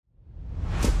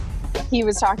he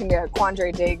was talking to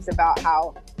Quandre Diggs about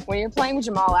how when you're playing with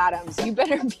Jamal Adams, you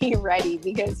better be ready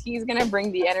because he's going to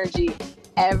bring the energy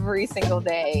every single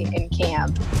day in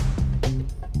camp.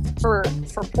 For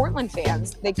Portland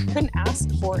fans, they couldn't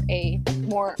ask for a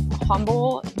more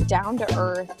humble,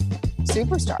 down-to-earth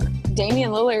superstar.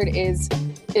 Damian Lillard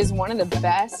is one of the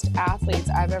best athletes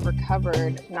I've ever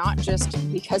covered, not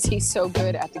just because he's so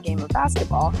good at the game of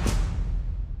basketball.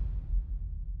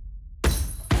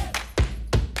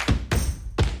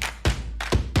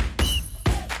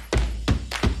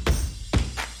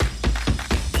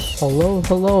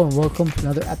 Hello, and welcome to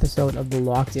another episode of the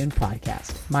Locked In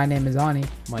Podcast. My name is Ani.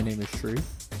 My name is Shri.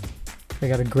 We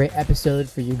got a great episode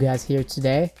for you guys here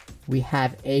today. We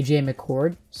have AJ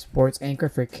McCord, sports anchor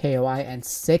for KOI and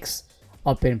 6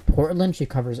 up in Portland. She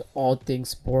covers all things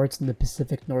sports in the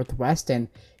Pacific Northwest, and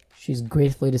she's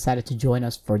gratefully decided to join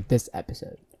us for this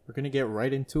episode. We're going to get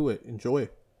right into it. Enjoy.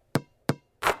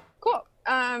 Cool.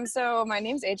 So my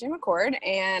name's AJ McCord,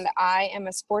 and I am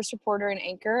a sports reporter and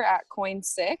anchor at KOI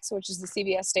 6, which is the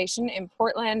CBS station in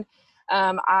Portland.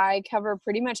 I cover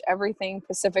pretty much everything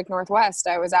Pacific Northwest.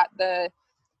 I was at the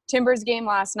Timbers game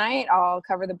last night. I'll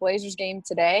cover the Blazers game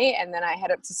today, and then I head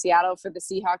up to Seattle for the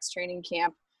Seahawks training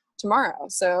camp tomorrow.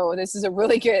 So this is a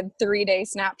really good 3-day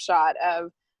snapshot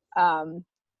of kind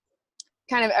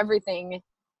of everything,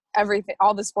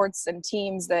 all the sports and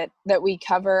teams that we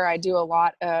cover. I do a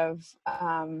lot of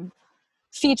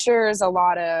features, a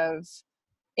lot of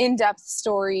in-depth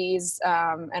stories,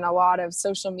 and a lot of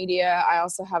social media. I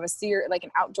also have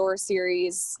an outdoor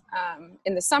series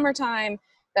in the summertime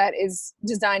that is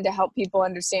designed to help people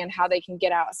understand how they can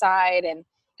get outside and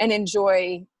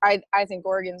enjoy. I think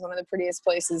Oregon's one of the prettiest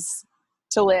places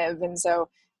to live, and so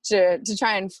to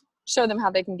try and show them how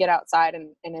they can get outside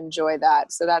and enjoy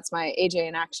that. So that's my AJ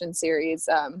in Action series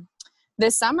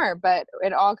this summer. But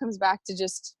it all comes back to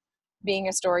just being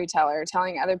a storyteller,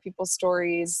 telling other people's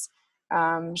stories,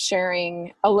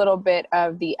 sharing a little bit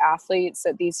of the athletes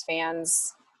that these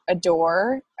fans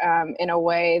adore in a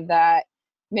way that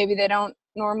maybe they don't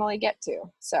normally get to.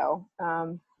 So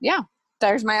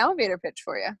there's my elevator pitch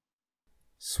for you.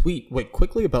 Sweet. Wait,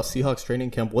 quickly about Seahawks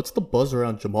training camp. What's the buzz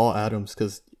around Jamal Adams?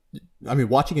 Because I mean,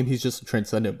 watching him, he's just a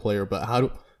transcendent player.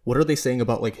 But what are they saying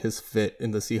about like his fit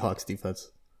in the Seahawks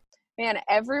defense? Man,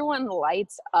 everyone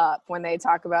lights up when they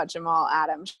talk about Jamal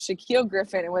Adams. Shaquille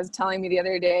Griffin was telling me the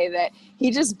other day that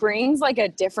he just brings like a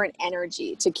different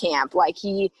energy to camp. Like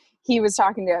he was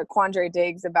talking to Quandre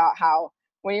Diggs about how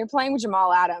when you're playing with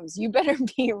Jamal Adams, you better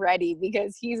be ready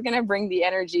because he's going to bring the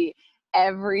energy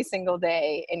every single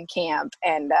day in camp,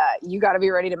 and you got to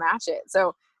be ready to match it.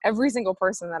 So every single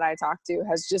person that I talk to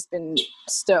has just been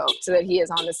stoked that he is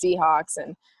on the Seahawks,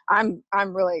 and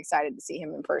I'm really excited to see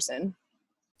him in person.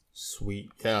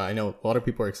 Sweet. Yeah, I know a lot of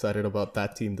people are excited about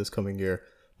that team this coming year.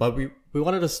 But we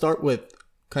wanted to start with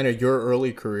kind of your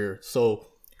early career. So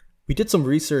we did some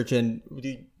research, and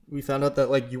we found out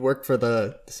that like you worked for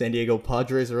the San Diego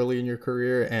Padres early in your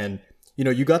career, and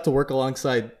you got to work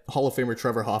alongside Hall of Famer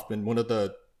Trevor Hoffman,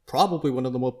 probably one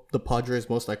of the Padres'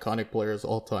 most iconic players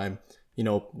all time.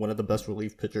 One of the best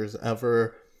relief pitchers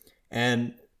ever.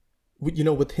 And,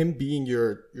 with him being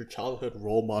your childhood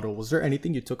role model, was there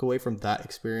anything you took away from that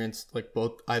experience, like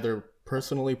both either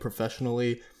personally,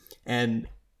 professionally? And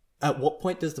at what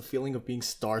point does the feeling of being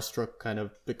starstruck kind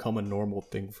of become a normal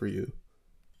thing for you?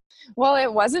 Well,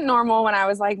 it wasn't normal when I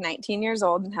was like 19 years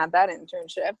old and had that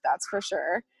internship, that's for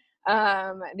sure.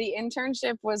 The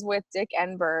internship was with Dick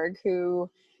Enberg, who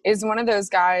is one of those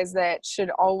guys that should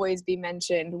always be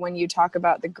mentioned when you talk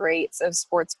about the greats of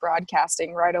sports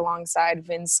broadcasting, right alongside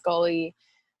Vin Scully,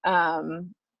 Bob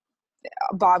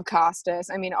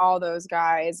Costas. I mean, all those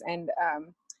guys. And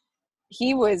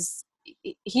he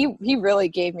really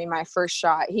gave me my first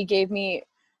shot. He gave me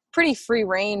pretty free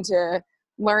reign to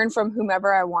learn from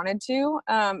whomever I wanted to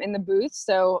in the booth.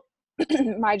 So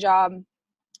my job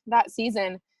that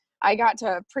season, I got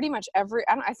to pretty much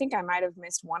I think I might have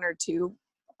missed 1 or 2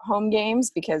 home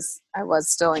games because I was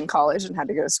still in college and had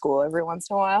to go to school every once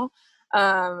in a while.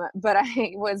 But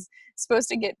I was supposed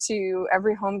to get to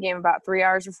every home game about 3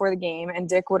 hours before the game, and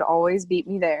Dick would always beat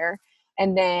me there.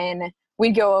 And then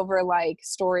we'd go over like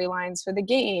storylines for the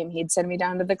game. He'd send me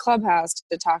down to the clubhouse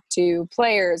to talk to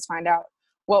players, find out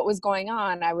what was going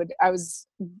on. I was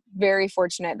very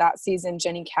fortunate that season.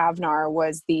 Jenny Kavnar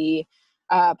was the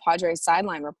Padres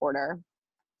sideline reporter,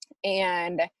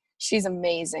 and she's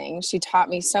amazing. She taught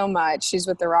me so much. She's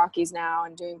with the Rockies now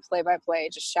and doing play-by-play,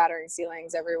 just shattering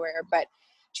ceilings everywhere. But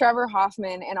Trevor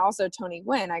Hoffman and also Tony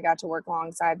Gwynn, I got to work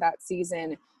alongside that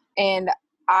season. And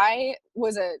I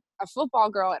was a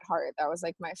football girl at heart. That was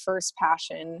like my first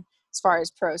passion as far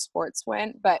as pro sports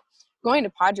went. But going to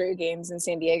Padre games in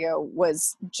San Diego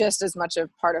was just as much a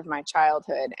part of my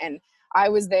childhood. And I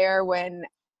was there when,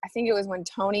 I think it was when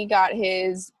Tony got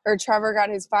his, or Trevor got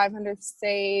his 500th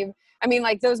save. I mean,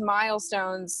 like those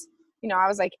milestones, you know, I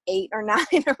was like 8 or 9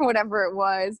 or whatever it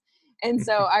was. And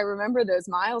so I remember those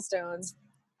milestones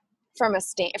from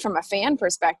a fan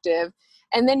perspective.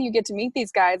 And then you get to meet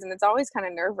these guys, and it's always kind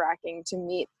of nerve wracking to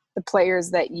meet the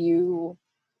players that you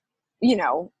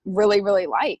know, really, really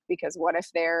like, because what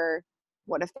if they're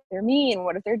mean?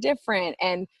 What if they're different?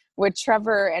 And with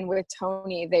Trevor and with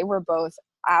Tony, they were both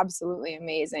absolutely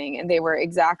amazing, and they were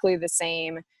exactly the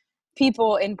same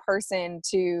people in person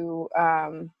to,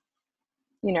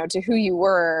 you know, to who you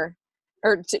were,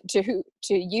 or to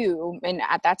you. And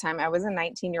at that time I was a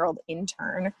 19-year-old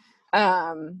intern,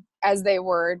 as they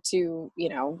were to, you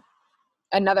know,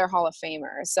 another Hall of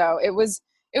Famer. So it was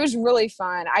really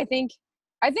fun. I think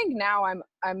now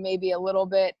I'm maybe a little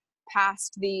bit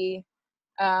past the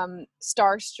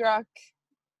starstruck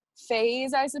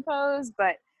phase, I suppose.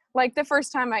 But like the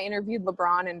first time I interviewed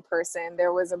LeBron in person,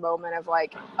 there was a moment of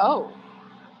like, oh,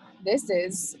 this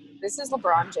is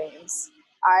LeBron James.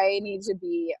 I need to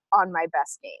be on my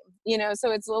best game, you know?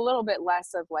 So it's a little bit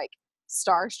less of like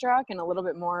starstruck and a little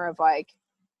bit more of like,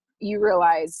 you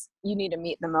realize you need to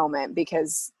meet the moment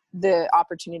because the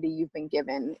opportunity you've been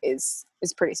given is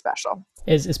pretty special.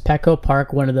 Is Petco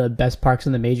Park one of the best parks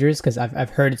in the majors? Because I've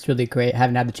heard it's really great. I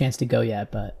haven't had the chance to go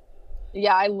yet, but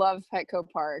yeah, I love Petco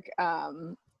Park.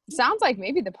 Sounds like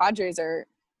maybe the Padres are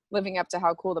living up to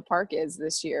how cool the park is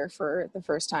this year for the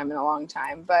first time in a long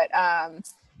time. But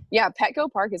yeah,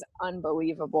 Petco Park is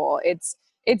unbelievable. It's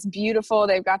beautiful.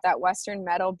 They've got that Western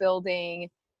Metal building,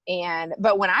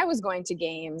 but when I was going to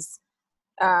games,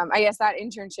 I guess that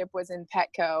internship was in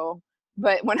Petco,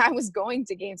 but when I was going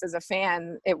to games as a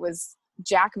fan, it was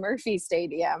Jack Murphy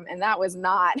Stadium, and that was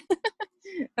not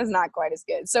that's not quite as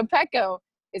good. So Petco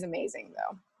is amazing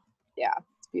though. Yeah,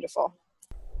 it's beautiful.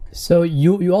 So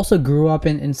you also grew up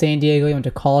in San Diego, you went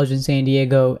to college in San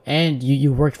Diego, and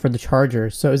you worked for the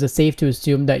Chargers. So is it safe to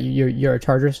assume that you're a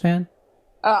Chargers fan?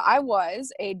 I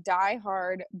was a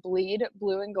diehard bleed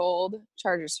blue and gold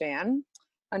Chargers fan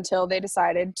until they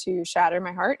decided to shatter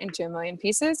my heart into a million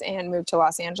pieces and move to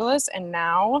Los Angeles. And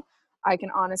now I can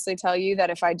honestly tell you that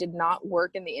if I did not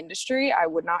work in the industry, I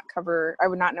would not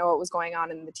know what was going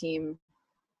on in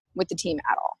with the team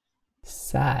at all.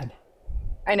 Sad.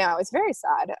 I know, it's very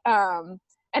sad.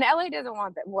 And LA doesn't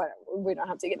want that. What, we don't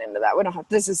have to get into that. We don't have,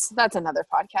 that's another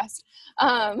podcast.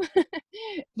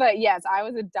 But yes, I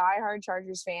was a diehard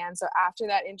Chargers fan. So after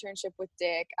that internship with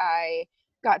Dick, I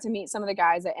got to meet some of the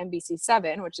guys at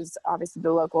NBC7, which is obviously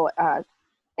the local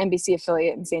NBC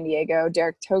affiliate in San Diego.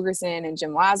 Derek Togerson and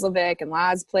Jim Laszlovic, and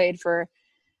Laz played for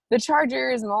the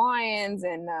Chargers and the Lions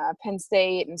and Penn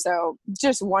State. And so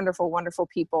just wonderful, wonderful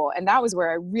people. And that was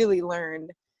where I really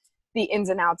learned the ins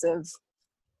and outs of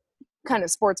kind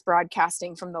of sports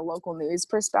broadcasting from the local news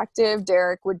perspective.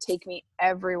 Derek would take me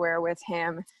everywhere with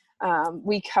him.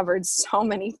 We covered so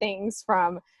many things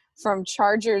from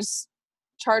Chargers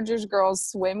girls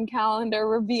swim calendar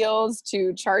reveals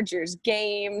to Chargers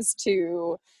games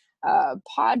to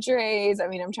Padres. I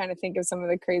mean, I'm trying to think of some of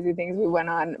the crazy things we went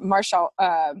on.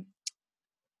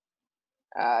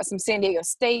 Some San Diego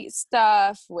State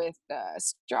stuff with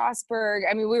Strasburg.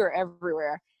 I mean, we were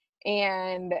everywhere.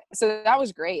 And so that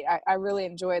was great. I really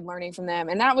enjoyed learning from them.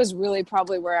 And that was really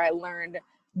probably where I learned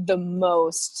the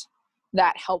most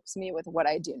that helps me with what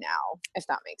I do now, if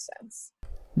that makes sense.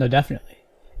 No, definitely.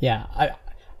 Yeah,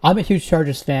 I'm a huge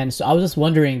Chargers fan, so I was just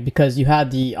wondering, because you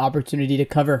had the opportunity to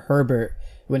cover Herbert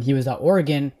when he was at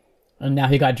Oregon, and now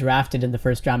he got drafted in the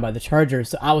first round by the Chargers.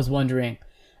 So I was wondering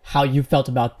how you felt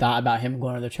about that, about him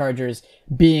going to the Chargers,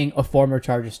 being a former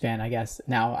Chargers fan, I guess,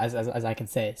 now, as I can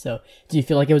say. So do you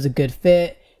feel like it was a good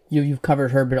fit? You've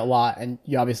covered Herbert a lot, and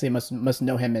you obviously must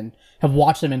know him and have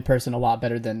watched him in person a lot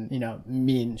better than, you know,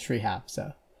 me and Sri have.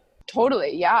 So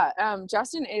totally, yeah.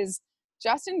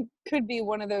 Justin could be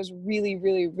one of those really,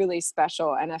 really, really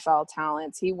special NFL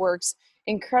talents. He works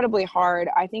incredibly hard.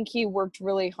 I think he worked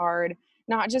really hard,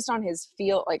 not just on his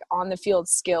field, like on the field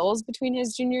skills between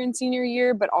his junior and senior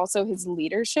year, but also his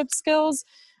leadership skills.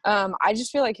 I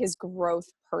just feel like his growth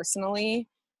personally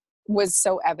was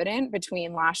so evident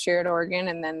between last year at Oregon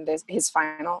and then his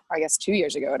final, I guess, 2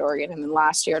 years ago at Oregon, and then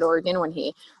last year at Oregon when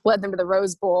he led them to the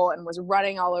Rose Bowl and was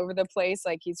running all over the place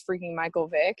like he's freaking Michael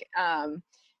Vick.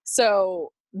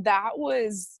 So that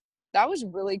was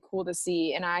really cool to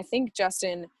see. And I think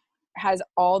Justin has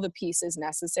all the pieces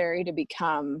necessary to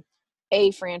become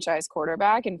a franchise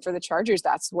quarterback. And for the Chargers,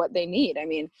 that's what they need. I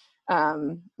mean,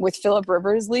 With Phillip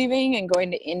Rivers leaving and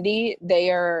going to Indy, they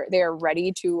are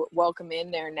ready to welcome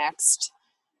in their next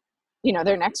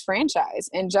franchise.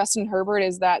 And Justin Herbert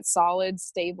is that solid,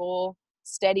 stable,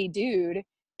 steady dude,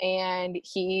 and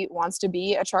he wants to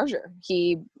be a Charger.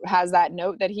 He has that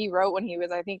note that he wrote when he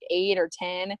was, I think, 8 or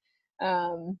 10,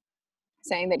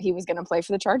 saying that he was going to play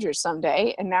for the Chargers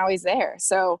someday, and now he's there.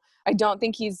 So I don't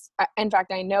think in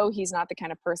fact, I know he's not the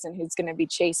kind of person who's going to be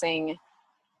chasing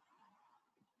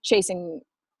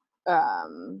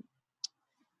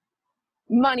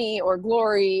money or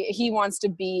glory. He wants to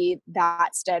be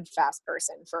that steadfast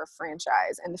person for a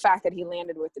franchise. And the fact that he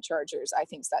landed with the Chargers, I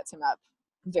think, sets him up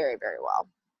very, very well.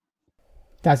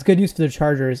 That's good news for the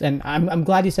Chargers. And I'm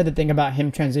glad you said the thing about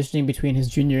him transitioning between his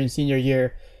junior and senior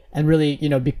year and really,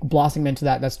 blossoming into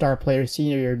that star player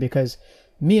senior year, because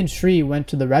me and Shree went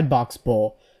to the Redbox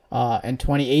Bowl in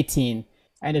 2018.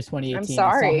 End of 2018. I'm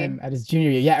sorry. I saw him at his junior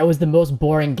year. Yeah, it was the most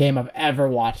boring game I've ever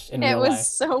watched in real life. It was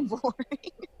so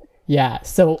boring. Yeah,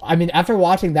 so, after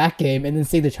watching that game and then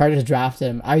seeing the Chargers draft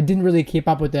him, I didn't really keep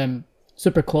up with him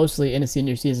super closely in his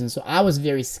senior season, so I was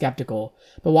very skeptical.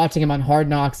 But watching him on Hard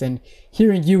Knocks and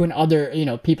hearing you and other,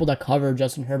 people that cover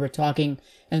Justin Herbert talking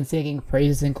and singing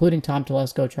praises, including Tom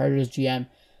Telesco, Chargers GM,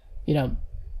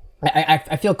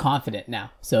 I feel confident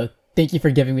now. So thank you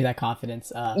for giving me that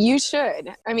confidence. You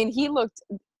should.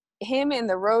 Him in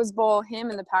the Rose Bowl, him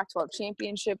in the Pac-12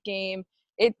 championship game,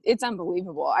 it's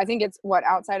unbelievable. I think it's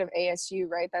outside of ASU,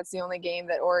 right? That's the only game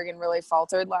that Oregon really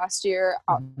faltered last year,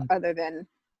 other than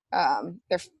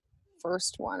their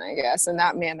first one, I guess. And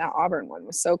that Auburn one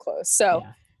was so close. So,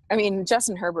 yeah.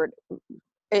 Justin Herbert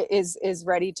is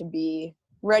ready to be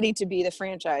the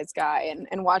franchise guy,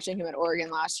 and watching him at Oregon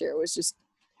last year was just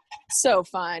so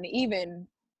fun. Even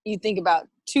you think about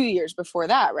 2 years before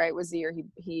that, right, was the year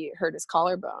he hurt his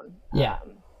collarbone. Yeah.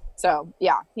 So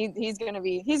yeah, he's gonna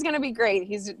be great.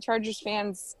 He's Chargers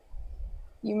fans.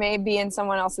 You may be in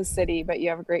someone else's city, but you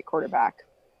have a great quarterback.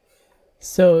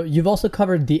 So you've also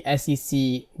covered the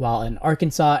SEC while in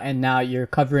Arkansas, and now you're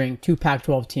covering two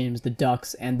Pac-12 teams, the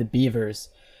Ducks and the Beavers.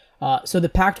 So the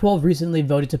Pac-12 recently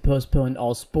voted to postpone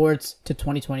all sports to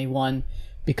 2021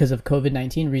 because of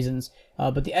COVID-19 reasons.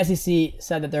 But the SEC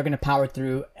said that they're going to power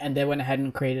through, and they went ahead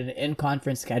and created an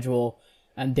in-conference schedule,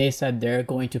 and they said they're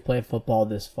going to play football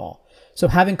this fall. So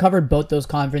having covered both those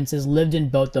conferences, lived in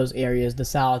both those areas, the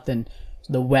South and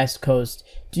the West Coast,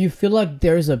 do you feel like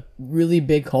there's a really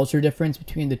big culture difference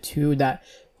between the two that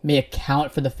may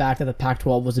account for the fact that the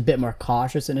Pac-12 was a bit more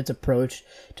cautious in its approach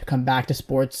to come back to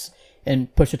sports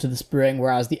and push it to the spring,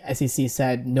 whereas the SEC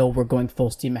said, no, we're going full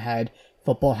steam ahead.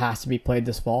 Football has to be played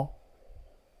this fall?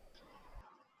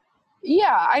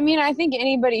 Yeah, I think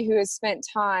anybody who has spent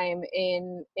time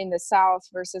in the South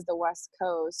versus the West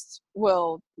Coast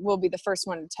will be the first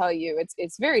one to tell you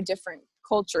it's very different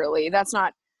culturally. That's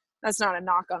not a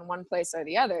knock on one place or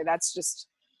the other. It's just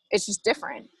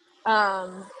different.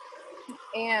 And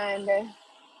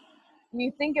when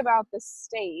you think about the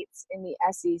states in the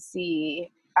SEC,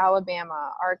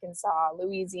 Alabama, Arkansas,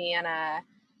 Louisiana,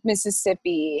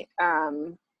 Mississippi,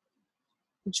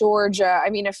 Georgia,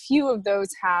 a few of those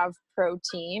have pro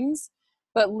teams,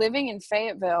 but living in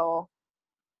Fayetteville,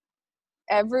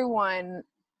 everyone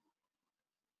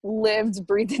lived,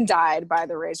 breathed, and died by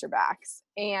the Razorbacks,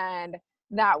 and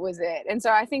that was it. And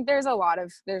so I think there's a lot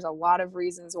of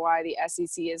reasons why the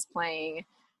SEC is playing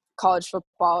college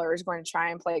football, or is going to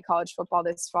try and play college football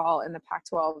this fall, and the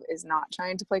Pac-12 is not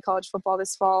trying to play college football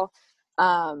this fall.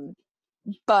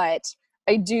 But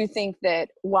I do think that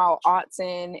while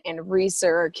Autzen and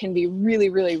Reser can be really,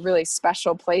 really, really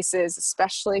special places,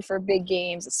 especially for big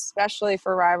games, especially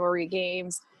for rivalry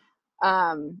games,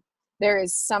 there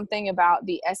is something about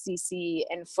the SEC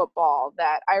and football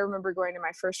that I remember going to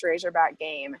my first Razorback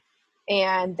game,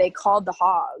 and they called the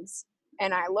Hogs.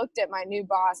 And I looked at my new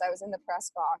boss. I was in the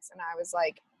press box, and I was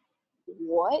like,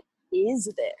 what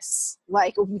is this?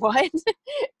 Like, what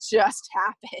just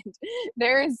happened?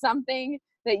 There is something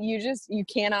that you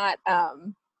cannot,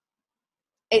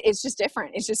 it's just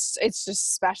different. It's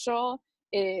just special.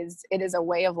 It is a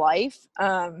way of life.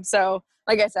 So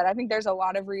like I said, I think there's a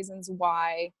lot of reasons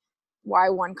why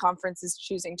one conference is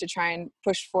choosing to try and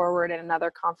push forward and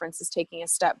another conference is taking a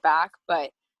step back. But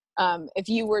if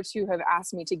you were to have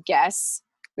asked me to guess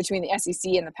between the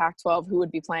SEC and the Pac-12 who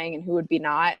would be playing and who would be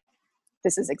not,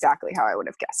 this is exactly how I would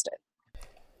have guessed it.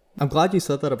 I'm glad you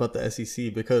said that about the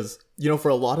SEC because, for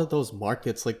a lot of those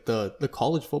markets, like the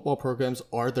college football programs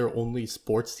are their only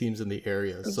sports teams in the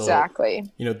area. So, exactly.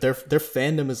 Their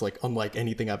fandom is like unlike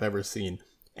anything I've ever seen.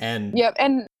 And yep,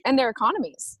 and their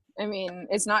economies.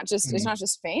 It's not just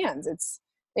fans.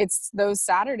 It's those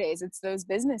Saturdays, it's those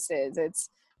businesses. It's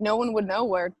no one would know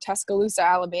where Tuscaloosa,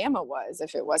 Alabama was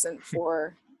if it wasn't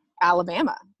for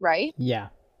Alabama, right? Yeah.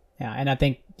 Yeah, and I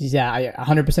think, yeah, I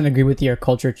 100% agree with your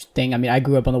culture thing. I mean, I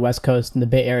grew up on the West Coast in the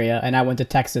Bay Area, and I went to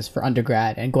Texas for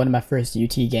undergrad, and going to my first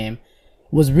UT game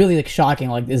was really like shocking.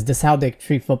 Like, is this how they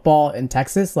treat football in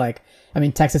Texas? Like, I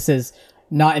mean, Texas is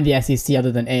not in the SEC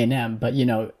other than A&M, but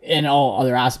in all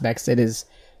other aspects, it is,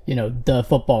 the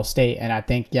football state. And I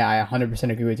think, yeah, I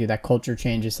 100% agree with you that culture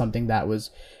change is something that was,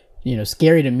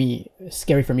 scary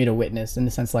for me to witness in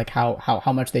the sense like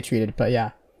how much they treated. But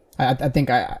yeah, I think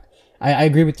I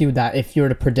agree with you that if you were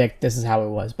to predict, this is how it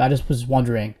was. But I just was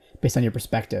wondering based on your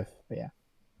perspective. But yeah.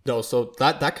 No, so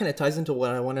that kind of ties into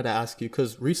what I wanted to ask you,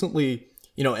 because recently,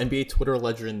 NBA Twitter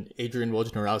legend Adrian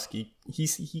Wojnarowski,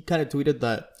 he kind of tweeted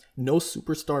that no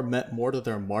superstar meant more to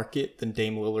their market than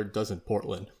Dame Lillard does in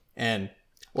Portland. And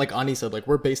like Ani said, like,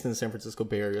 we're based in the San Francisco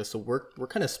Bay Area, so we're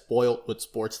kind of spoiled with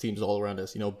sports teams all around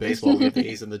us. Baseball, we have the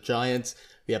A's and the Giants,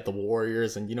 we have the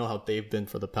Warriors, and you know how they've been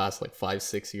for the past like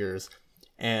 5-6 years.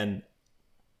 And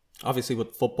obviously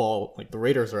with football, like, the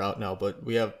Raiders are out now, but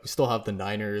we still have the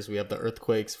Niners, we have the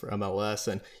Earthquakes for MLS,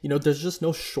 and there's just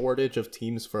no shortage of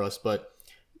teams for us. But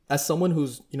as someone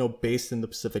who's based in the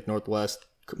Pacific Northwest,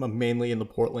 mainly in the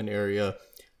Portland area,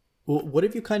 what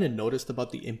have you kind of noticed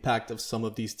about the impact of some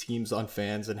of these teams on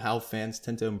fans, and how fans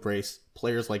tend to embrace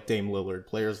players like Dame Lillard,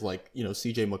 players like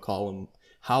CJ McCollum?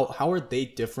 How are they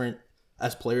different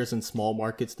as players in small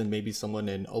markets than maybe someone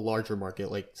in a larger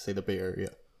market like, say, the Bay Area?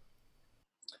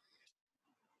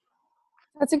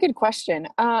 That's a good question.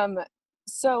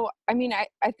 So I mean,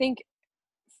 I think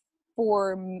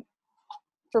for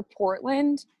for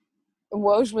Portland,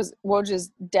 Woj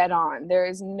is dead on.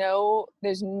 There's no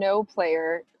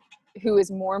player who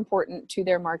is more important to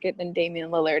their market than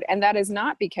Damian Lillard, and that is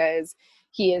not because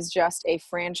he is just a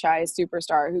franchise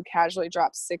superstar who casually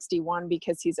drops 61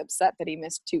 because he's upset that he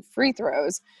missed 2 free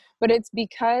throws, but it's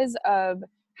because of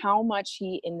how much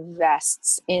he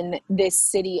invests in this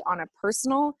city on a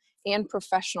personal and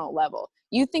professional level.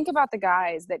 You think about the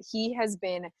guys that he has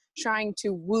been trying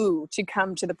to woo to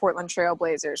come to the Portland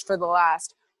Trailblazers for the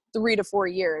last 3 to 4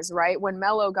 years, right? When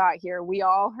Melo got here, we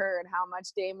all heard how much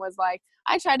Dame was like,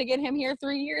 I tried to get him here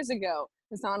 3 years ago.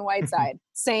 Hassan Whiteside,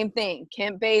 same thing.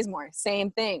 Kent Bazemore,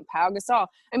 same thing. Pau Gasol.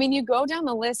 I mean, you go down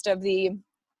the list of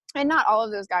and not all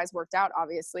of those guys worked out,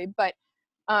 obviously, but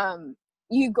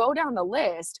you go down the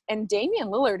list, and Damian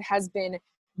Lillard has been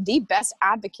the best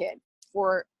advocate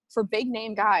for big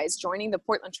name guys joining the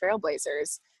Portland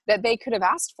Trailblazers that they could have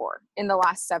asked for in the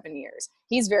last 7 years.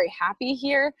 He's very happy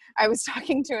here. I was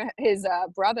talking to his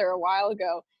brother a while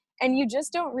ago, and you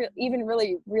just don't even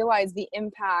really realize the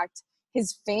impact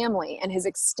his family and his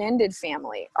extended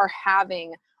family are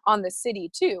having on the city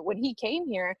too. When he came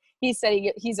here, he said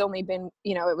he's only been,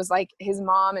 it was like his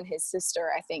mom and his sister,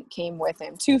 I think, came with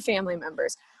him, 2 family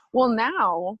members. Well,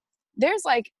 now there's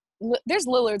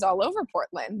Lillards all over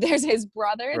Portland. There's his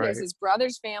brother, right. There's his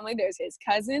brother's family, there's his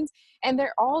cousins, and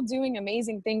they're all doing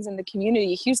amazing things in the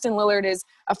community. Houston Lillard is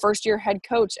a first-year head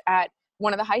coach at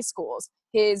one of the high schools.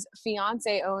 His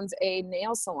fiance owns a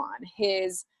nail salon.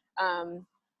 His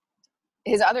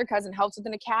other cousin helps with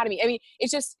an academy. I mean,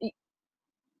 it's just,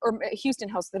 or Houston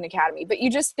helps with an academy, but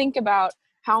you just think about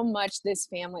how much this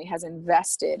family has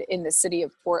invested in the city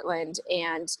of Portland,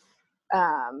 and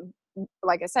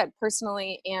like I said,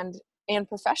 personally and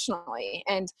professionally.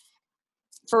 And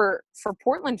for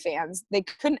Portland fans, they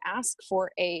couldn't ask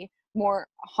for a more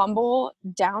humble,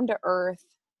 down-to-earth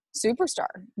superstar.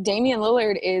 Damian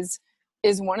Lillard is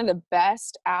one of the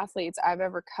best athletes I've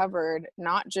ever covered,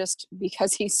 not just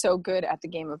because he's so good at the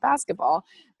game of basketball,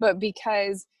 but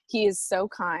because he is so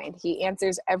kind. He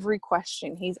answers every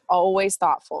question. He's always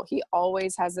thoughtful. He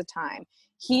always has the time.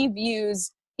 He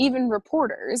views even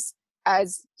reporters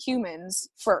as humans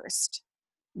first,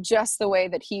 just the way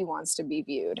that he wants to be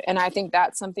viewed. And I think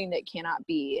that's something that cannot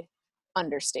be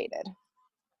understated.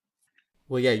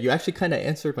 Well, yeah, you actually kind of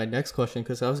answered my next question,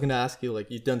 because I was going to ask you, like,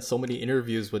 you've done so many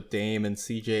interviews with Dame and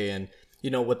CJ, and,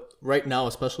 with right now,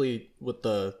 especially with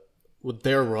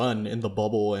their run in the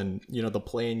bubble and, the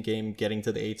playing game getting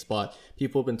to the 8th spot,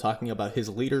 people have been talking about his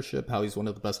leadership, how he's one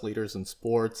of the best leaders in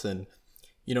sports, and,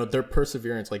 their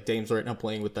perseverance. Like, Dame's right now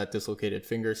playing with that dislocated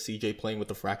finger, CJ playing with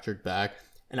a fractured back.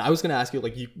 And I was going to ask you,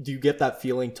 like, do you get that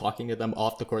feeling talking to them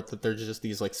off the court that they're just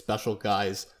these, like, special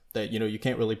guys that, you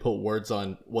can't really put words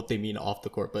on what they mean off the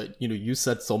court, but, you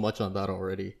said so much on that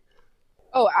already.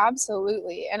 Oh,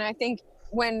 absolutely. And I think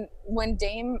when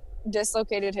Dame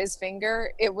dislocated his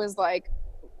finger, it was like,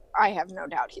 I have no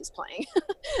doubt he's playing.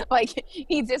 Like,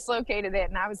 he dislocated it,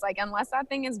 and I was like, unless that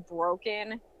thing is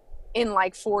broken, in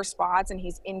like 4 spots and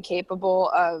he's incapable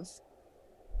of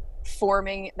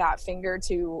forming that finger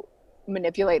to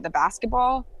manipulate the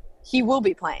basketball, he will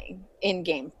be playing in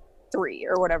game 3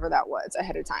 or whatever that was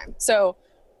ahead of time. So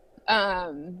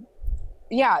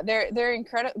yeah, they're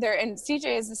incredible. And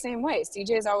CJ is the same way.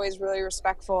 CJ is always really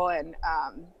respectful,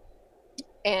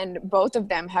 and both of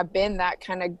them have been that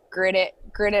kind of grit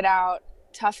it out,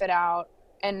 tough it out.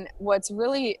 And what's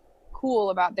really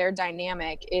cool about their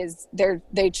dynamic is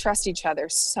they trust each other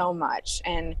so much,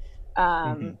 and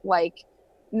like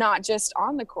not just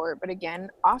on the court, but again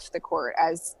off the court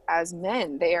as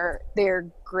men.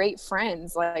 They're great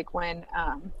friends. Like when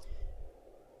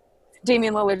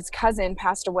Damian Lillard's cousin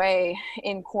passed away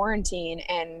in quarantine,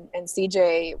 and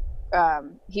CJ,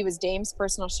 he was Dame's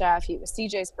personal chef, he was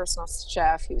CJ's personal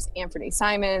chef, he was Anthony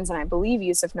Simons, and I believe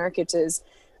Yusuf Nurkic's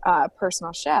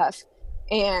personal chef.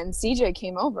 And CJ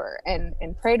came over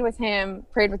and prayed with him,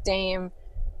 prayed with Dame,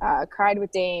 cried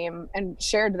with Dame, and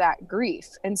shared that grief.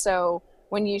 And so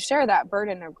when you share that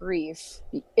burden of grief,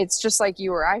 it's just like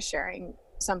you or I sharing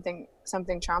something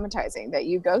traumatizing that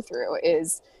you go through.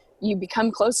 Is you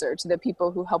become closer to the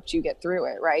people who helped you get through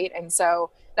it, right? And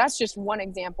so that's just one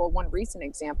example, one recent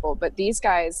example. But these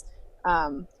guys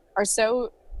are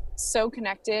so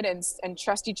connected and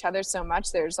trust each other so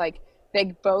much. There's like,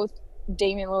 they both,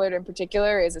 Damian Lillard in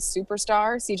particular is a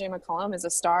superstar. CJ McCollum is a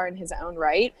star in his own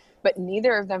right, but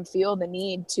neither of them feel the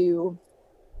need to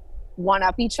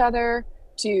one-up each other,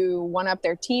 to one-up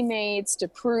their teammates, to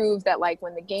prove that like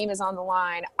when the game is on the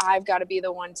line, I've got to be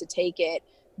the one to take it.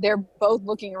 They're both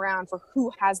looking around for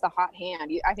who has the hot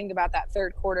hand. I think about that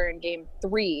third quarter in game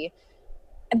 3.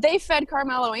 They fed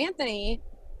Carmelo Anthony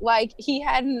like he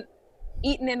hadn't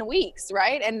eaten in weeks,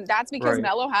 right? And that's because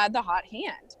Melo had the hot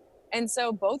hand. And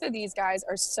so both of these guys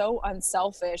are so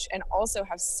unselfish and also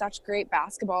have such great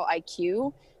basketball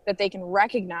IQ that they can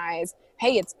recognize,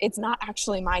 hey, it's not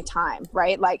actually my time,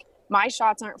 right? Like my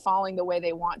shots aren't falling the way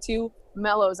they want to.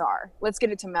 Melo's are. Let's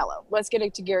get it to Melo. Let's get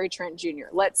it to Gary Trent Jr.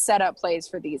 Let's set up plays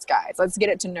for these guys. Let's get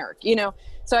it to Nurk, you know?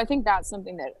 So I think that's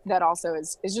something that also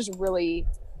is just really,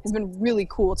 has been really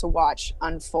cool to watch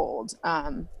unfold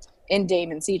in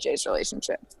Dame and CJ's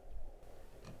relationship.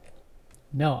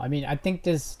 No, I mean, I think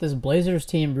this Blazers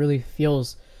team really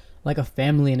feels like a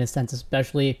family in a sense,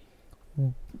 especially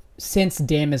since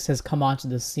Dame has come onto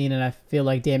the scene, and I feel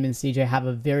like Dame and CJ have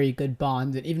a very good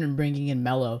bond. And even in bringing in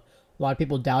Melo, a lot of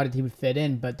people doubted he would fit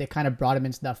in, but they kind of brought him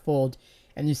into that fold.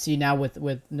 And you see now with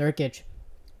Nurkic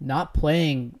not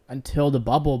playing until the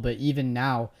bubble, but even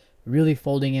now really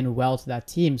folding in well to that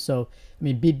team. So, I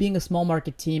mean, being a small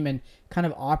market team and kind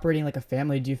of operating like a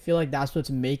family, do you feel like that's what's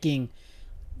making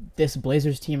this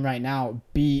Blazers team right now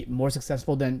be more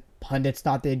successful than pundits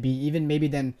thought they'd be, even maybe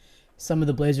than some of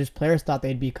the Blazers players thought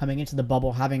they'd be coming into the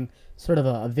bubble, having sort of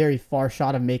a very far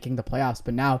shot of making the playoffs,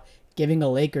 but now giving the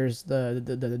Lakers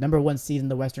the number 1 seed in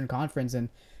the Western Conference and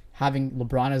having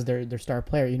LeBron as their star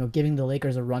player, you know, giving the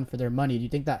Lakers a run for their money? Do you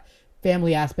think that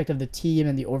family aspect of the team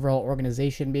and the overall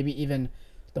organization, maybe even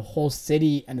the whole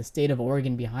city and the state of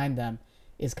Oregon behind them,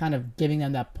 is kind of giving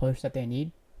them that push that they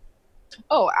need?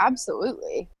 Oh,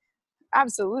 absolutely.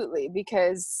 Absolutely.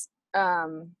 Because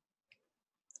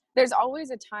there's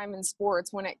always a time in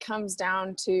sports when it comes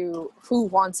down to who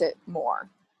wants it more,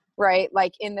 right?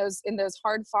 Like in those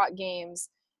hard fought games,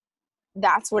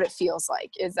 that's what it feels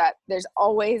like, is that there's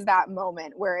always that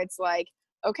moment where it's like,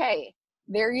 okay,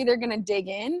 they're either going to dig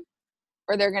in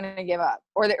or they're going to give up,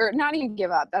 or not even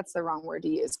give up. That's the wrong word to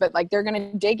use, but like they're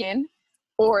going to dig in,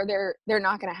 or they're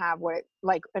not going to have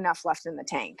enough left in the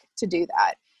tank to do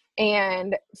that.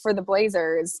 And for the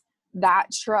Blazers, that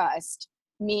trust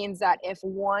means that if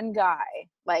one guy,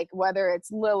 like whether it's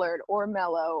Lillard or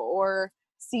Melo or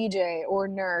CJ or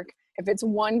Nurk, if it's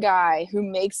one guy who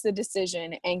makes the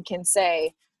decision and can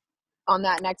say on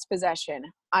that next possession,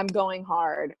 I'm going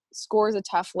hard, scores a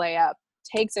tough layup,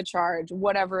 takes a charge,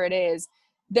 whatever it is,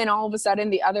 then all of a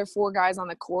sudden the other 4 guys on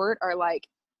the court are like,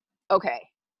 okay,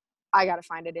 I got to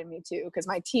find it in me too, because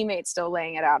my teammate's still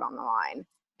laying it out on the line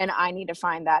and I need to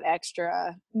find that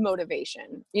extra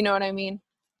motivation. You know what I mean?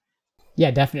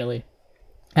 Yeah, definitely.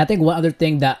 I think one other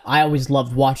thing that I always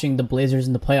loved watching the Blazers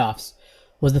in the playoffs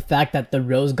was the fact that the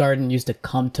Rose Garden used to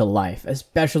come to life,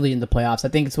 especially in the playoffs. I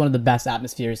think it's one of the best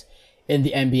atmospheres in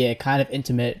the NBA, kind of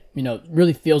intimate, you know,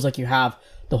 really feels like you have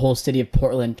the whole city of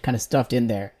Portland kind of stuffed in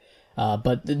there.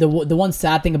 But the one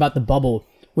sad thing about the bubble,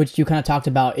 which you kind of talked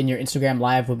about in your Instagram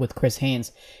live with Chris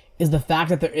Haynes, is the fact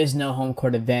that there is no home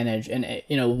court advantage. And,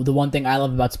 you know, the one thing I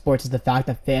love about sports is the fact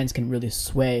that fans can really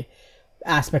sway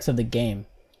aspects of the game.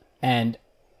 And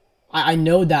I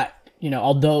know that, you know,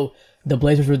 although the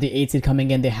Blazers were the 8 seed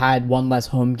coming in. They had one less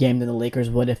home game than the Lakers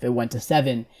would if it went to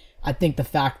 7. I think the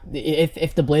fact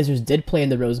if the Blazers did play in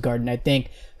the Rose Garden, I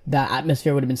think that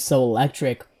atmosphere would have been so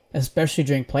electric, especially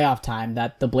during playoff time,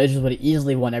 that the Blazers would have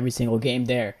easily won every single game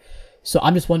there. So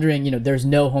I'm just wondering, there's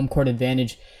no home court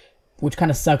advantage, which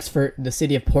kind of sucks for the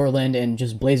city of Portland and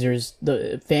just Blazers,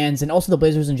 the fans, and also the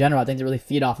Blazers in general. I think they really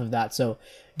feed off of that. So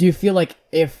do you feel like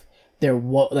if there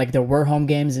were home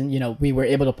games and we were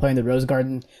able to play in the Rose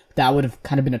Garden, that would have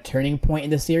kind of been a turning point in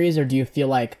the series? Or do you feel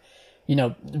like,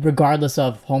 regardless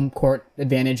of home court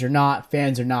advantage or not,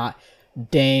 fans or not,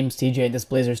 Dame, CJ, this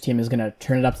Blazers team is going to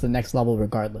turn it up to the next level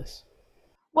regardless?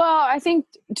 Well, I think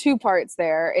two parts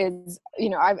there is,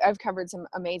 I've covered some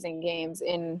amazing games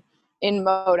in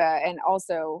Moda, and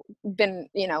also been,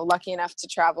 lucky enough to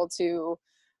travel to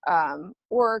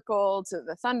Oracle, to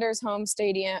the Thunder's home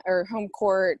stadium or home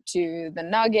court, to the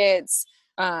Nuggets.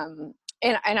 And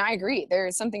I agree, there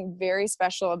is something very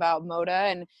special about Moda,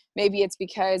 and maybe it's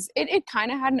because it kind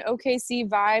of had an OKC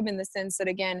vibe in the sense that,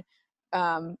 again,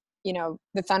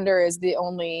 the Thunder is the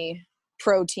only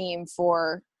pro team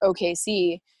for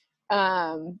OKC.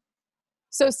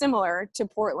 So similar to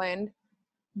Portland.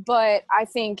 But I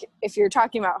think if you're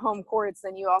talking about home courts,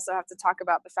 then you also have to talk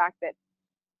about the fact that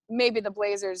maybe the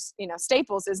Blazers,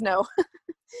 Staples is no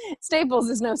Staples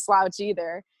is no slouch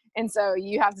either. And so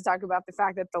you have to talk about the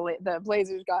fact that the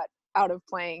Blazers got out of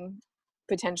playing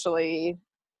potentially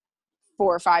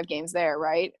 4 or 5 games there,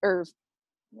 right? Or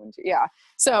yeah.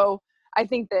 So I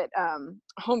think that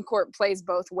home court plays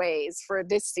both ways for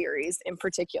this series in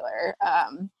particular,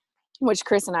 which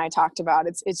Chris and I talked about.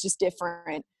 It's just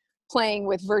different playing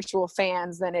with virtual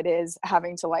fans than it is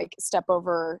having to step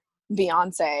over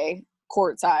Beyonce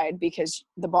courtside because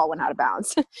the ball went out of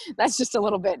bounds. That's just a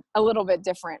little bit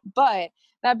different. But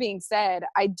that being said,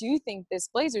 I do think this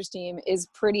Blazers team is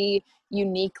pretty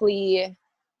uniquely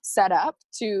set up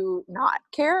to not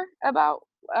care about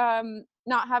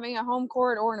not having a home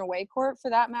court or an away court for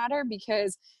that matter,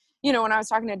 because when I was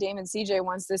talking to Dame and CJ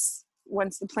once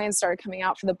the plans started coming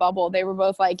out for the bubble, they were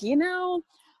both like,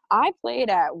 I played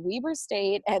at Weber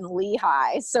State and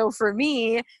Lehigh. So for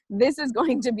me, this is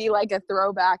going to be like a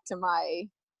throwback to my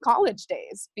college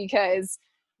days, because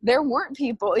there weren't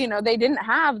people, they didn't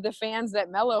have the fans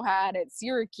that Melo had at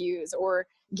Syracuse or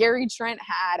Gary Trent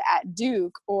had at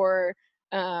Duke, or,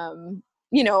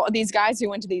 these guys who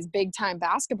went to these big time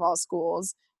basketball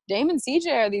schools. Dame and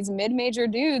CJ are these mid-major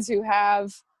dudes who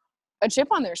have a chip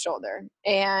on their shoulder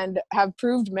and have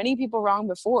proved many people wrong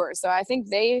before. So I think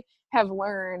they have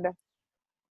learned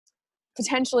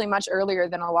potentially much earlier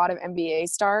than a lot of NBA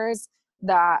stars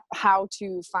how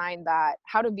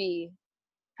to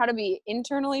be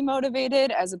internally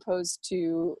motivated as opposed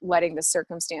to letting the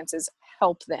circumstances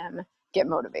help them get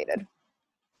motivated.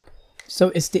 So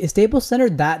is Staples Center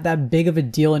that big of a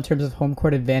deal in terms of home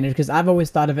court advantage? Because I've always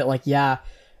thought of it like, the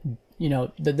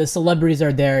celebrities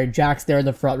are there, Jack's there in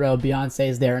the front row,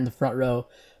 Beyonce's there in the front row.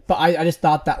 But I just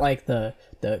thought that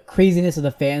the craziness of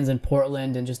the fans in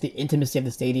Portland and just the intimacy of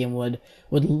the stadium would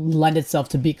lend itself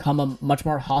to become a much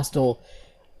more hostile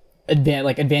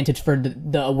advantage for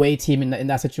the away team in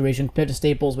that situation compared to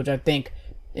Staples, which I think,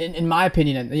 in my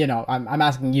opinion, and I'm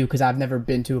asking you because I've never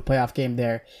been to a playoff game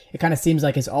there. It kind of seems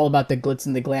like it's all about the glitz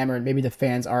and the glamour, and maybe the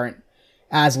fans aren't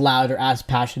as loud or as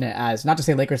passionate as, not to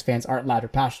say Lakers fans aren't loud or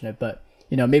passionate, but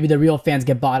maybe the real fans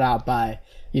get bought out by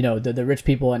the rich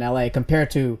people in LA compared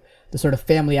to the sort of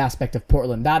family aspect of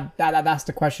Portland. That's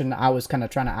the question I was kind of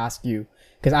trying to ask you,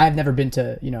 because I have never been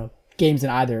to games in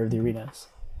either of the arenas.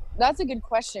 That's a good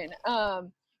question.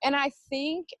 And I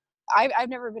think I've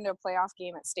never been to a playoff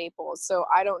game at Staples, so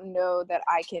I don't know that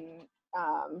I can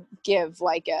give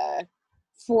a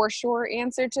for sure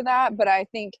answer to that. But I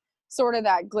think sort of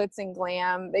that glitz and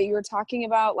glam that you were talking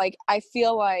about, I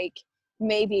feel like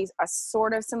maybe a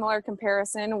sort of similar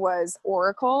comparison was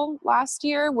Oracle last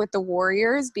year with the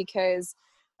Warriors, because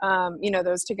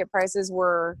those ticket prices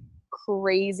were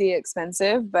crazy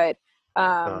expensive, but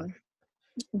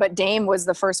Dame was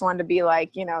the first one to be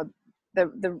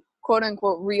the quote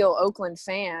unquote real Oakland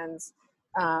fans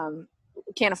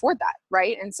can't afford that,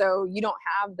 right? And so you don't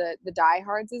have the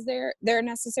diehards there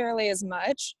necessarily as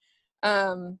much.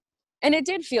 And it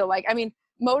did feel like,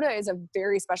 Moda is a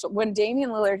very special. When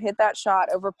Damian Lillard hit that shot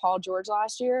over Paul George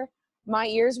last year, my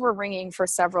ears were ringing for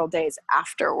several days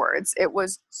afterwards. It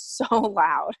was so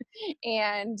loud.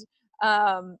 And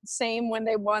same when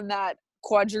they won that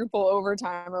quadruple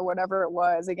overtime or whatever it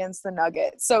was against the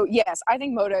Nuggets. So yes, I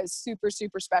think Moda is super,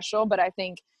 super special, but I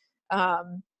think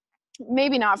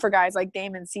maybe not for guys like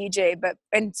Dame and CJ,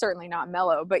 and certainly not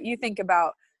Melo, but you think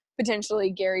about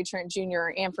potentially Gary Trent Jr.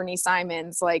 or Anthony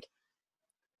Simons,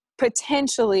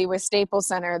 potentially with Staples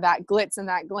Center, that glitz and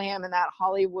that glam and that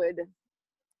Hollywood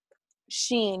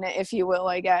sheen, if you will,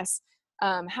 I guess,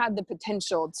 had the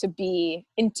potential to be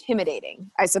intimidating,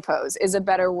 I suppose, is a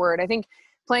better word. I think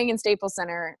playing in Staples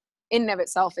Center in and of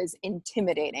itself is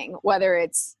intimidating, whether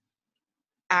it's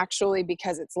actually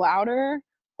because it's louder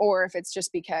or if it's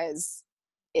just because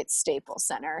it's Staples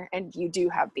Center and you do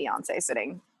have Beyonce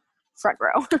sitting front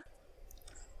row.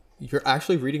 You're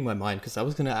actually reading my mind, because I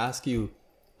was going to ask you,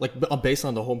 like, based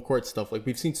on the home court stuff, like,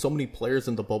 we've seen so many players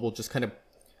in the bubble just kind of,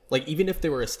 like, even if they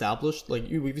were established, like,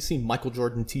 we've seen Michael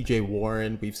Jordan, TJ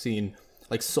Warren, we've seen,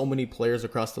 like, so many players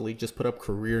across the league just put up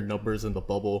career numbers in the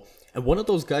bubble. And one of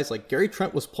those guys, like, Gary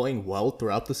Trent was playing well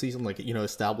throughout the season, like, you know,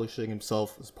 establishing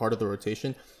himself as part of the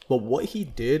rotation. But what he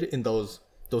did in those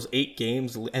 8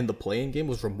 games and the play-in game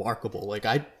was remarkable. Like,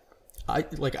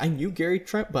 I knew Gary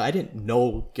Trent, but I didn't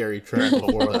know Gary Trent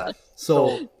before that.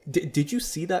 So did you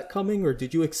see that coming, or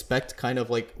did you expect kind of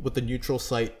like with the neutral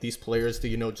site, these players to,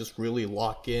 you know, just really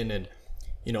lock in and,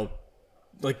 you know,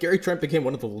 like Gary Trent became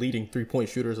one of the leading 3-point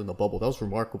shooters in the bubble. That was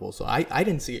remarkable. So I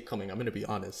didn't see it coming. I'm going to be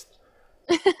honest.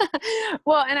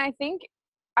 Well, and I think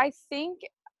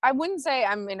I wouldn't say,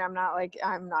 I'm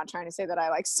not trying to say that I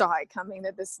like saw it coming,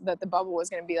 that the bubble was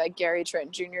going to be like Gary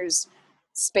Trent Jr.'s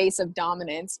space of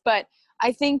dominance. But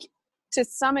I think to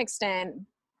some extent,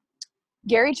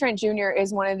 Gary Trent Jr.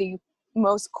 is one of the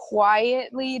most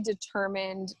quietly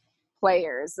determined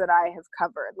players that I have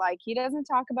covered. Like, he doesn't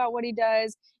talk about what he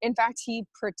does. In fact, he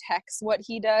protects what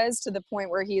he does to the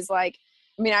point where he's like,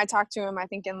 I mean, I talked to him, I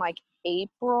think in like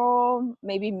April,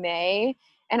 maybe May.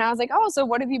 And I was like, oh, so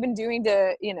what have you been doing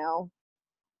to, you know,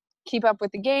 keep up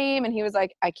with the game? And he was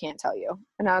like, I can't tell you.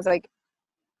 And I was like,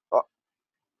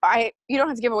 you don't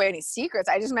have to give away any secrets.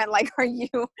 I just meant, like, are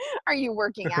you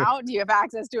working out? Do you have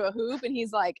access to a hoop? And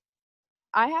he's like,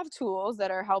 I have tools that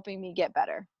are helping me get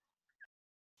better.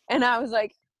 And I was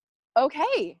like,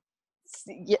 okay,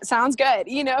 sounds good.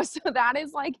 You know, so that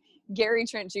is like Gary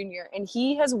Trent Jr. And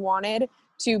he has wanted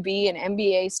to be an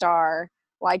NBA star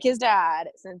like his dad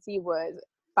since he was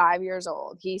 5 years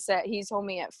old. He told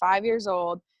me at 5 years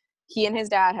old, he and his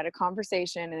dad had a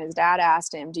conversation, and his dad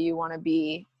asked him, do you want to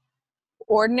be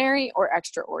ordinary or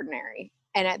extraordinary?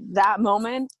 And at that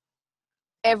moment,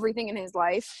 everything in his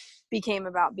life became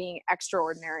about being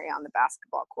extraordinary on the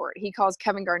basketball court. He calls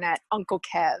Kevin Garnett Uncle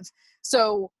Kev.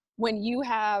 So when you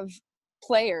have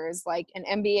players like an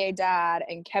NBA dad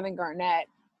and Kevin Garnett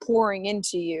pouring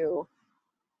into you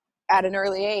at an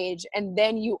early age, and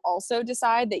then you also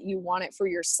decide that you want it for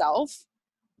yourself,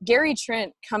 Gary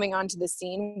Trent coming onto the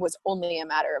scene was only a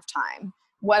matter of time,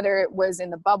 whether it was in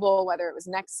the bubble, whether it was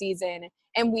next season.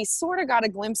 And we sort of got a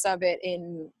glimpse of it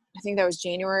in, I think that was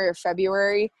January or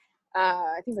February.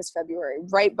 I think it was February,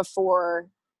 right before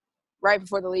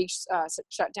the league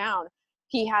shut down.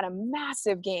 He had a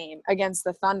massive game against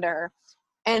the Thunder.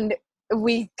 And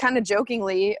we kind of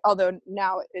jokingly, although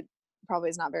now it probably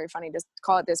is not very funny to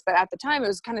call it this, but at the time it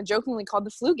was kind of jokingly called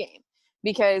the flu game,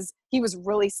 because he was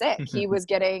really sick. He was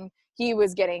getting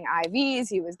IVs,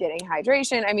 he was getting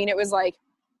hydration. I mean, it was like,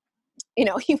 you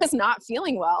know, he was not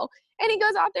feeling well, and he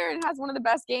goes out there and has one of the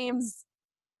best games,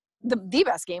 the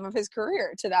best game of his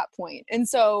career to that point. And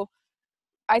so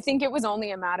I think it was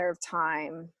only a matter of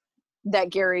time that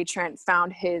Gary Trent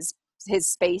found his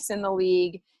space in the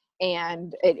league,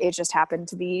 and it just happened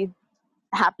to be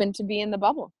in the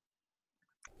bubble.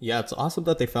 Yeah, it's awesome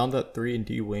that they found that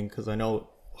 3-and-D wing, because I know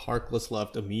Harkless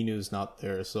left, Aminu's not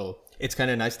there, so it's kind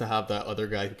of nice to have that other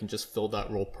guy who can just fill that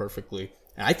role perfectly.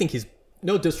 And I think he's,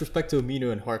 no disrespect to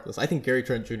Aminu and Harkless, I think Gary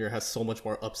Trent Jr. has so much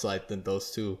more upside than those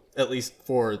two, at least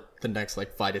for the next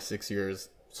like 5 to 6 years.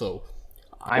 So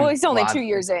he's only 2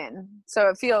 years in, so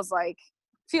it feels like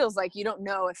you don't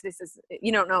know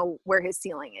you don't know where his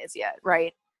ceiling is yet,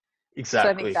 right?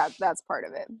 Exactly. So I think that's part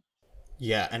of it.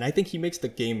 Yeah, and I think he makes the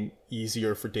game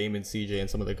easier for Dame and CJ and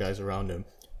some of the guys around him.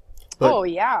 But, oh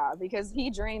yeah, because he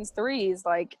drains threes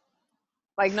like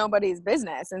nobody's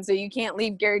business, and so you can't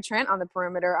leave Gary Trent on the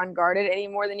perimeter unguarded any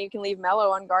more than you can leave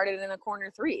Melo unguarded in a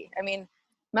corner three. I mean,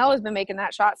 Melo's been making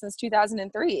that shot since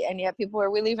 2003, and yet people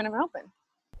are leaving him open.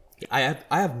 I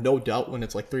have no doubt when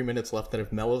it's like 3 minutes left that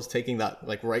if Melo's taking that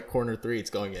like right corner three, it's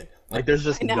going in. Like there's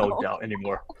just no doubt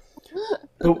anymore.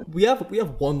 So we have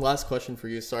one last question for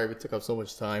you. Sorry we took up so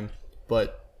much time,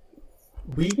 but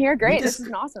you're great. This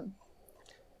is awesome.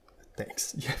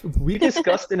 Thanks. Yeah, we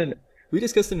discussed in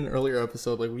an earlier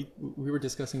episode, like we were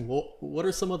discussing what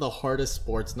are some of the hardest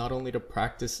sports not only to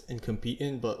practice and compete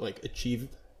in, but like achieve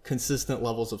consistent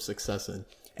levels of success in.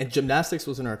 And gymnastics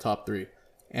was in our top 3,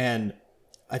 and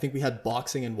I think we had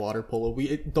boxing and water polo.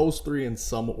 Those 3 in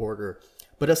some order.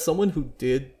 But as someone who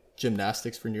did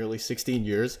gymnastics for nearly 16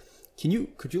 years.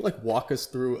 Could you like walk us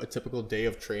through a typical day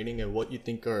of training and what you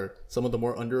think are some of the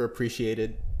more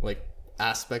underappreciated like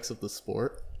aspects of the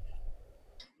sport?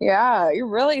 Yeah, you're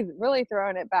really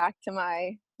throwing it back to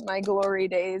my glory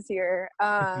days here.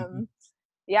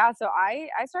 Yeah, so I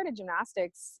started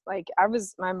gymnastics, like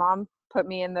my mom put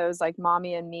me in those like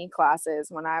mommy and me classes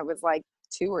when I was like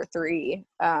 2 or 3.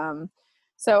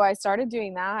 So I started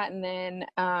doing that, and then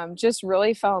just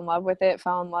really fell in love with it,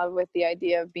 fell in love with the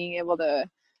idea of being able to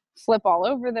flip all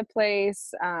over the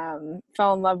place,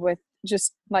 fell in love with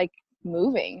just like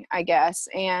moving, I guess.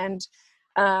 And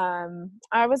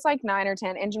I was like 9 or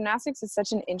 10, and gymnastics is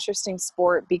such an interesting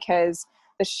sport because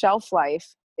the shelf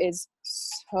life is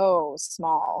so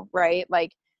small, right?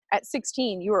 Like at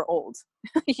 16, you are old.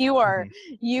 you are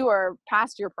Mhm. you are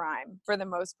past your prime for the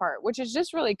most part, which is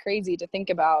just really crazy to think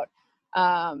about.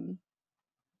 Um,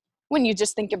 when you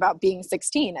just think about being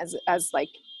 16 as like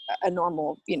a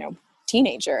normal,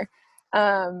 teenager.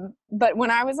 But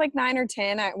when I was like 9 or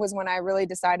 10, I was when I really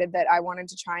decided that I wanted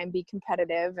to try and be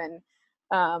competitive. And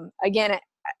again,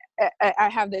 I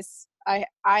have this, I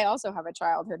also have a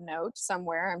childhood note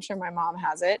somewhere, I'm sure my mom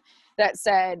has it, that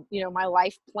said, my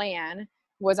life plan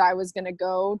was I was going to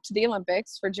go to the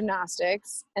Olympics for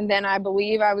gymnastics. And then I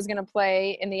believe I was going to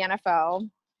play in the NFL.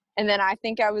 And then I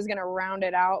think I was going to round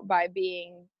it out by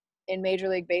being in Major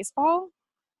League Baseball.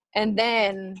 And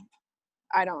then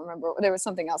I don't remember, there was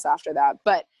something else after that.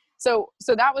 But so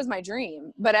that was my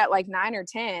dream. But at like 9 or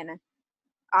 10,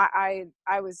 I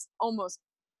was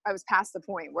past the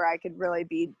point where I could really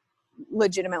be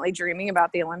legitimately dreaming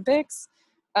about the Olympics.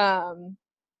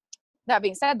 That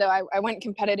being said, though, I went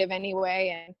competitive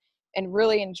anyway and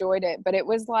really enjoyed it. But it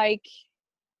was like,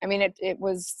 I mean, it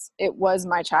was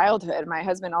my childhood. My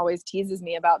husband always teases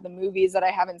me about the movies that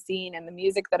I haven't seen and the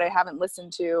music that I haven't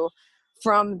listened to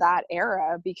from that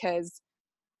era, because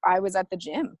I was at the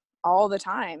gym all the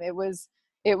time. It was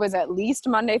at least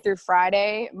Monday through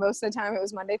Friday. Most of the time it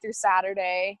was Monday through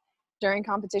Saturday. During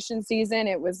competition season,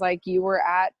 it was like you were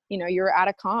at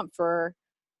a comp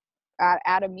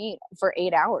at a meet for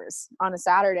 8 hours on a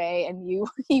Saturday, and you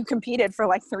competed for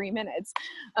like 3 minutes.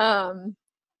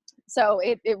 So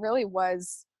it really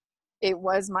was, it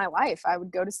was my life. I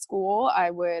would go to school.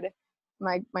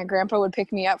 My grandpa would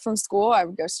pick me up from school. I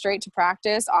would go straight to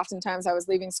practice. Oftentimes I was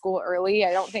leaving school early.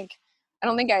 I think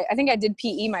I did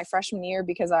PE my freshman year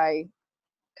because I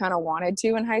kind of wanted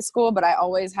to in high school, but I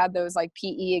always had those like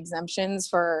PE exemptions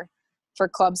for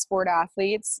club sport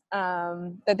athletes,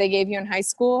 that they gave you in high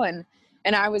school.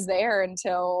 And I was there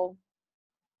until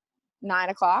 9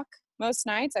 o'clock most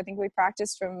nights. I think we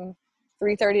practiced from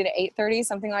 3:30 to 8:30,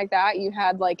 something like that. You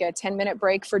had like a 10-minute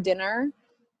break for dinner.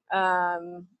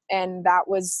 And that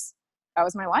was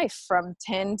my life from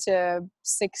 10 to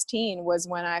 16 was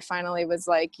when I finally was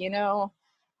like,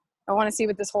 I want to see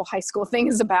what this whole high school thing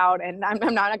is about. And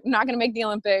I'm not going to make the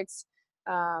Olympics.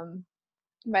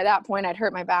 By that point I'd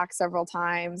hurt my back several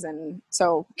times. And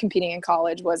so competing in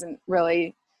college wasn't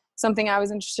really something I was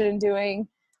interested in doing.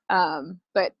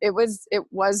 But it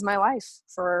was my life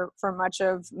for much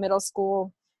of middle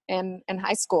school and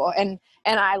high school. And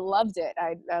I loved it.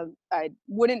 I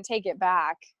wouldn't take it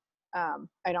back.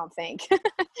 I don't think,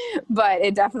 but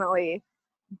it definitely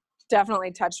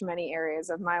touched many areas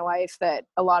of my life, that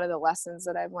a lot of the lessons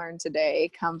that I've learned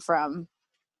today come from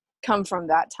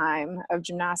that time of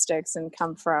gymnastics, and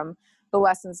come from the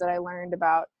lessons that I learned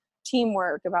about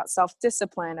teamwork, about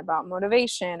self-discipline, about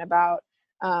motivation, about,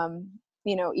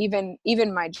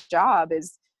 even my job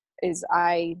is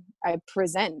I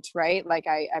present, right? Like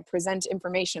I present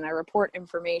information, I report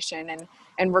information,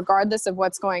 and regardless of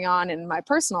what's going on in my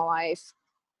personal life,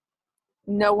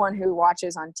 no one who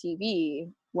watches on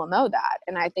TV will know that.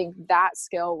 And I think that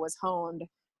skill was honed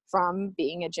from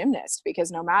being a gymnast,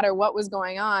 because no matter what was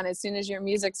going on, as soon as your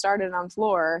music started on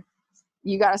floor,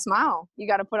 you got to smile, you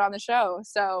got to put on the show.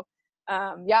 So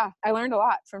yeah, I learned a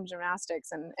lot from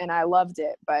gymnastics, and I loved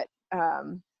it, but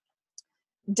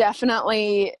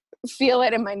definitely feel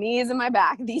it in my knees and my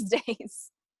back these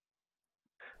days.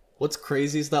 What's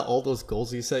crazy is that all those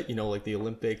goals you set, like the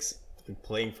Olympics, like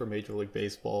playing for Major League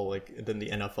Baseball, like and then the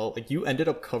NFL, like you ended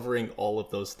up covering all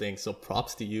of those things. So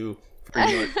props to you.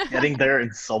 Pretty much getting there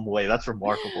in some way. That's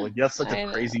remarkable. You have such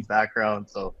a crazy background,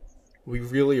 so We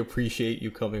really appreciate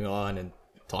you coming on and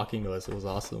talking to us. It was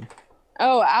awesome.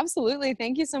 Oh, absolutely.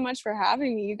 Thank you so much for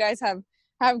having me. You guys have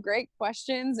great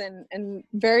questions, and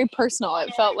very personal.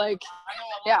 It felt like,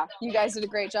 yeah, you guys did a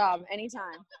great job.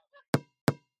 Anytime.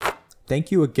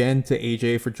 Thank you again to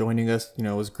AJ for joining us. It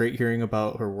was great hearing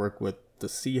about her work with the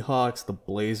Seahawks, the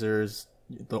Blazers,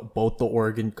 both the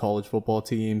Oregon college football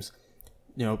teams.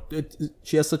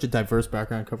 she has such a diverse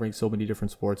background covering so many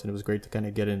different sports, and it was great to kind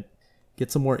of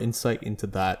get some more insight into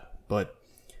that. But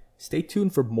stay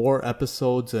tuned for more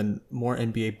episodes and more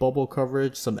NBA bubble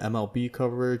coverage, some MLB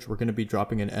coverage. We're going to be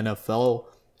dropping an NFL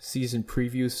season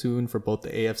preview soon for both the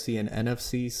AFC and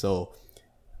NFC. So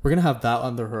we're going to have that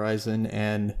on the horizon.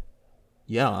 And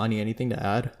yeah, Ani, anything to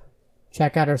add?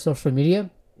 Check out our social media.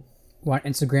 We're on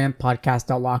Instagram,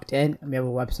 podcast.lockedin. And we have a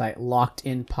website,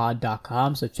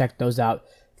 lockedinpod.com. So check those out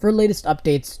for latest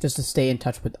updates, just to stay in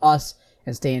touch with us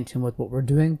and stay in tune with what we're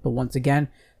doing. But once again,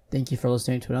 thank you for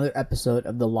listening to another episode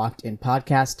of the Locked In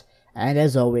Podcast. And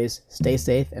as always, stay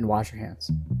safe and wash your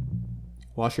hands.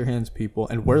 Wash your hands, people,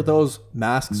 and wear those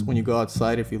masks when you go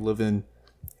outside. If you live in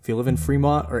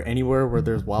Fremont or anywhere where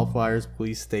there's wildfires,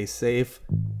 please stay safe.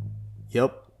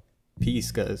 Yep.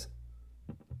 Peace, guys.